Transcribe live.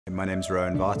My name's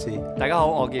Rowan Varty. 大家好，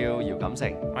我叫姚錦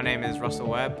成。My name is Russell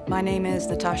Webb. My name is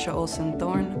Natasha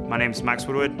Olsen-Thorne. My name's Max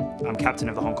Woodward. I'm captain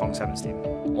of the Hong Kong Sevens team.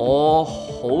 我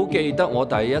好記得我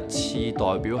第一次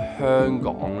代表香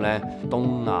港咧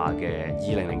東亞嘅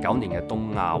2009年嘅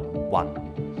東亞運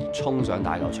衝上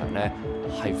大球場咧，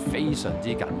係非常之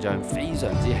緊張、非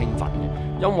常之興奮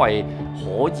嘅，因為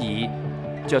可以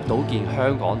着到件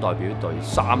香港代表隊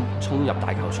衫衝入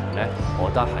大球場咧，我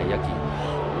覺得係一件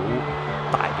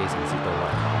好大嘅城市對我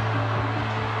嚟講。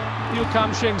Liu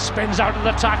Kamshing spins out of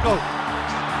the tackle,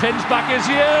 pins back his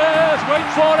ears, wait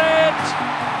for it!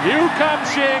 Liu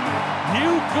Kamshing,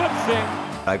 new good thing.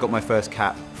 I got my first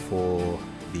cap for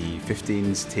the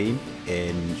 15s team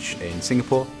in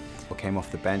Singapore. I came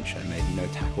off the bench and made no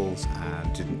tackles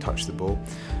and didn't touch the ball.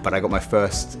 But I got my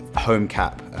first home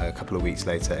cap a couple of weeks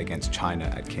later against China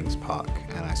at Kings Park,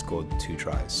 and I scored 2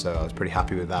 tries. So I was pretty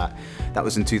happy with that. That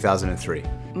was in 2003.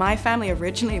 My family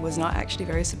originally was not actually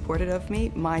very supportive of me.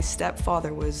 My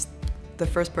stepfather was the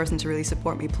first person to really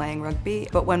support me playing rugby.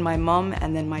 But when my mum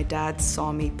and then my dad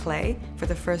saw me play for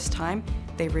the first time,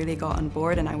 they really got on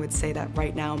board, and I would say that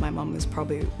right now my mum is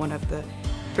probably one of the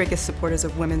biggest supporters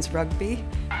of women's rugby.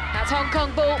 That's Hong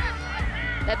Kong ball.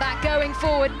 They're back going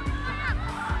forward.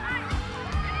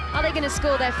 Are they going to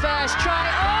score their first try?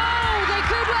 Oh, they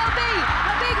could well be.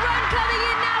 A big run coming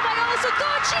in now by Olsen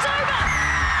Thorne. She's over.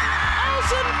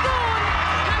 Olsen Thorne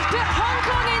has put Hong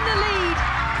Kong in the lead.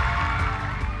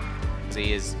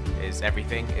 Z is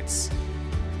everything. It's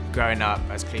growing up,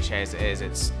 as cliche as it is,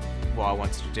 it's what I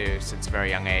wanted to do since a very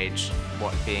young age.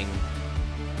 What being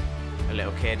a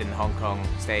little kid in the Hong Kong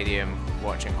stadium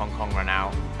watching Hong Kong run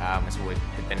out has always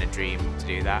been a dream to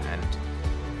do that, and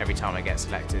every time I get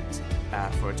selected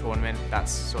for a tournament,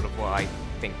 that's sort of what I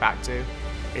think back to.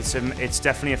 It's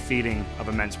definitely a feeling of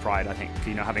immense pride, I think,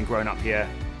 you know, having grown up here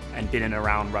and been in and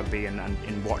around rugby and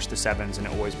watched the Sevens, and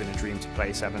it's always been a dream to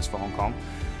play Sevens for Hong Kong,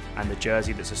 and the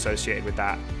jersey that's associated with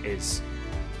that is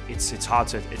it's hard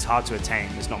to attain.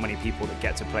 There's not many people that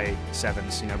get to play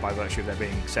Sevens, you know, by virtue of there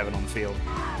being 7 on the field.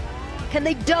 Can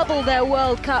they double their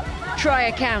World Cup try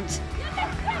account?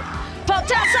 Popped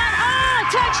outside,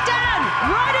 touchdown!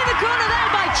 Right in the corner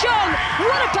there by Chong.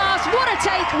 What a pass, what a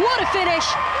take, what a finish.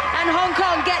 And Hong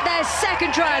Kong get their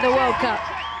second try of the World Cup.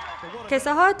 其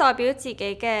實可以代表自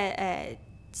己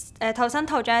嘅土生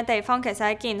土長嘅地方，其實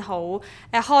係一件好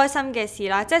開心嘅事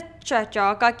啦。即係着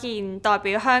咗嗰件代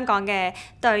表香港嘅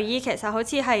隊衣，其實好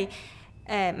似係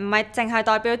唔係淨係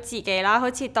代表自己啦，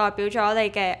好似代表咗你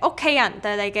嘅屋企人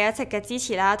對你嘅一直嘅支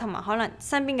持啦，同埋可能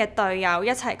身邊嘅隊友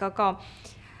一齊嗰個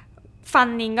訓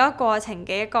練嗰個過程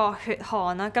嘅一個血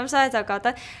汗啦。咁所以就覺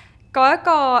得嗰一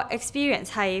個 experience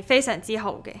係非常之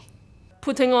好嘅。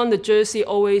Putting on the jersey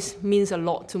always means a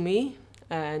lot to me,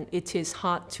 and it is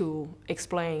hard to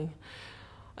explain.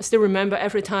 I still remember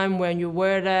every time when you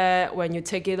wear that, when you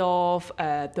take it off,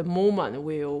 the moment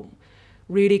will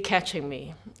really catching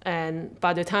me. And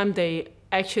by the time they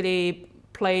actually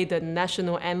play the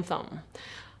national anthem,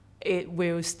 it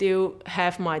will still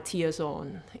have my tears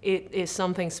on. It is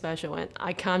something special, and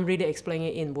I can't really explain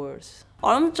it in words.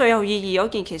 我諗最有意義嗰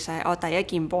件其實係我第一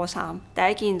件波衫，第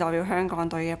一件代表香港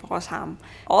隊嘅波衫。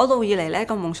我一路以嚟呢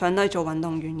個夢想都係做運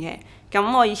動員嘅。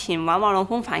咁我以前玩滑浪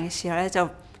風帆嘅時候呢，就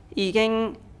已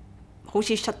經好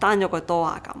似shut down咗個多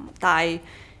啊咁。但係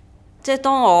即係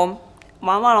當我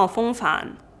玩滑浪風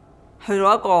帆去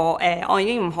到一個我已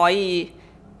經唔可以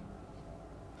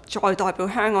再代表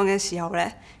香港嘅時候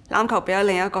呢，欖球俾咗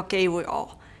另一個機會我，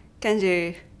跟住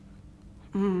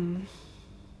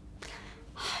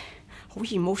好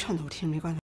emotional 添呢個。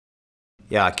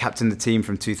Yeah, I captained the team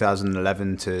from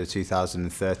 2011 to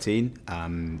 2013.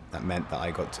 That meant that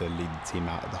I got to lead the team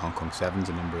out at the Hong Kong Sevens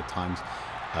a number of times.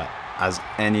 As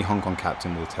any Hong Kong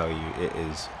captain will tell you, it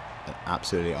is an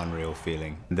absolutely unreal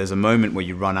feeling. There's a moment where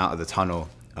you run out of the tunnel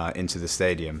into the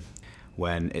stadium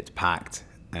when it's packed,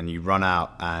 and you run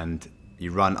out and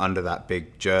you run under that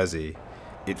big jersey.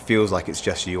 It feels like it's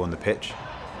just you on the pitch,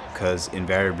 because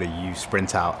invariably you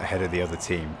sprint out ahead of the other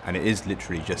team, and it is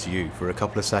literally just you. For a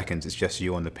couple of seconds, it's just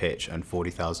you on the pitch and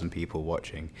 40,000 people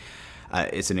watching.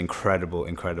 It's an incredible,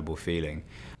 incredible feeling.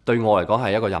 對我嚟講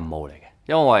係一個任務嚟嘅，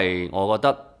因為我覺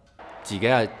得自己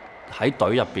係喺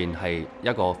隊入邊係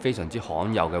一個非常之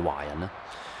罕有嘅華人啦。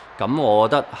咁我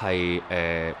覺得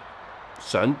係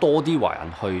想多啲華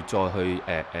人去再去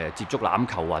接觸欖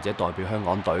球或者代表香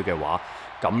港隊嘅話，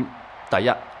咁第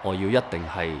一我要一定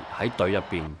係喺隊入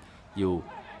邊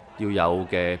要有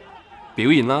嘅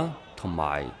表現啦，同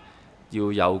埋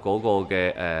要有嗰個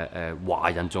嘅華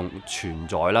人仲存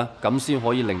在啦，咁先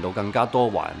可以令到更加多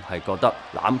華人係覺得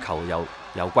欖球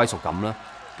有歸屬感啦。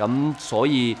咁所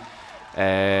以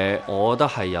我覺得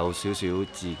係有少少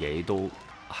自己都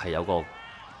係有個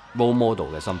role model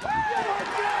嘅身份。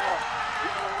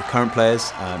The current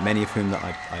players, many of whom that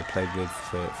I played with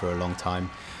for a long time,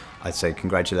 I'd say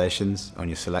congratulations on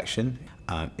your selection.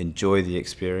 Enjoy the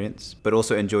experience, but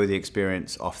also enjoy the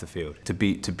experience off the field. To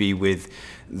be with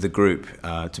the group,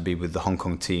 to be with the Hong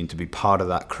Kong team, to be part of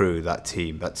that crew, that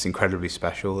team, that's incredibly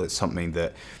special. It's something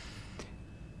that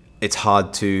it's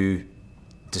hard to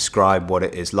describe what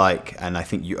it is like, and I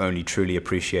think you only truly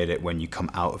appreciate it when you come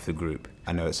out of the group.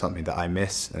 I know it's something that I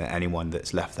miss, and that anyone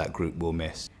that's left that group will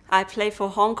miss. I play for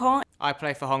Hong Kong. I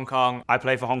play for Hong Kong. I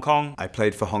play for Hong Kong. I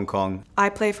played for Hong Kong. I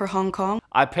play for Hong Kong.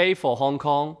 I play for Hong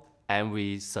Kong and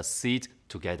we succeed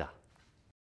together.